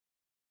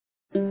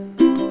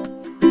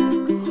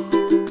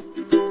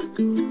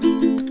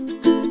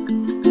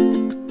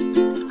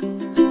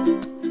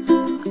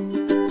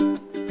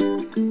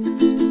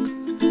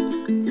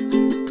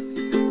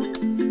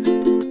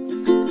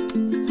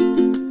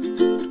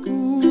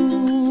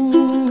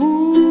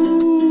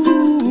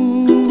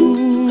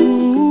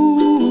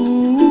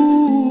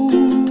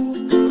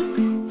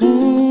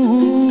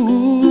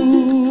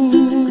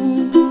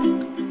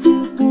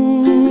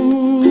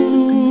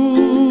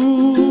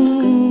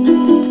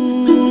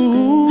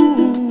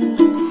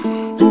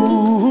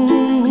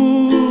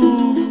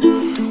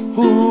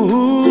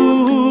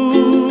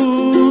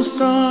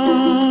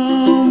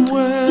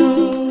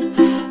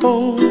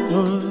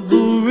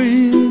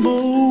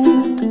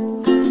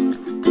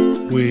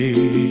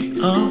way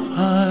up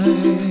high,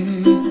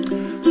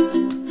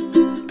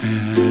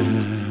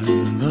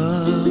 and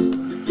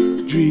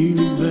the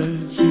dreams that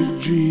you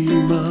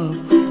dream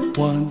of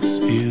once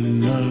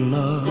in a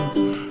lullaby.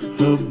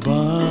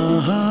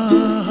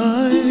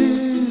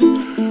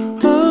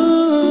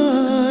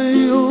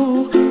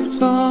 Oh,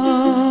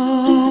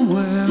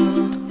 somewhere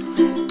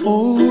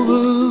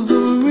over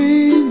the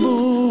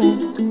rainbow,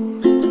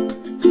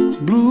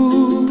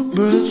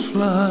 bluebirds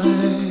fly.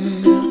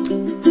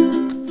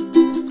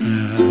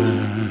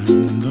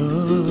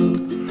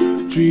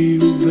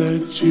 Dreams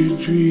that you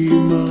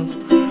dream of,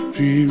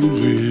 dreams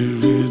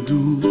really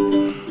do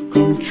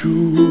come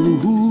true.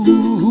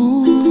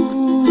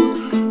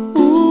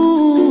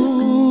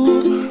 Ooh,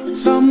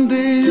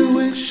 someday you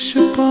wish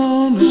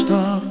upon a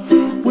star,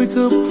 wake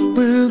up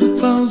where the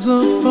clouds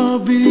are far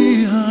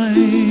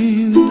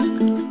behind.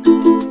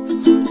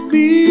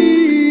 Be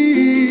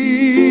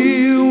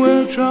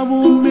where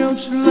trouble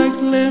melts like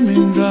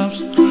lemon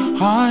drops,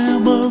 high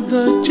above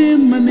the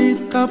chimney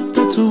top.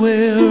 That's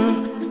where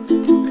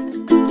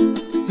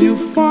you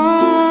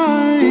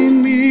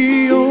find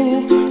me,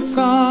 oh,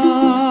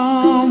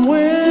 somewhere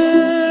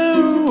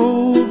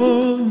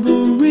over the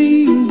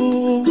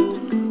rainbow,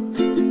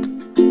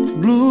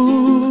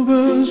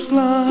 bluebirds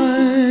fly,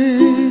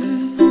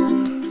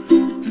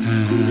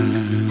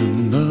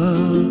 and the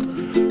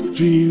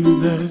dreams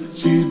that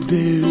you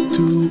dare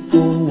to,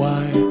 oh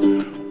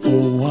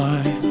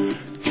why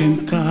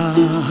can't I?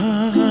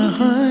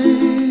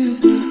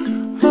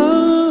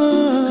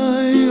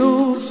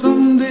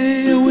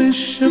 Someday I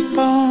wish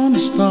upon a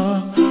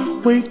star,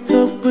 wake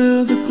up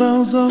where the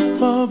clouds are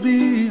far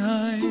behind.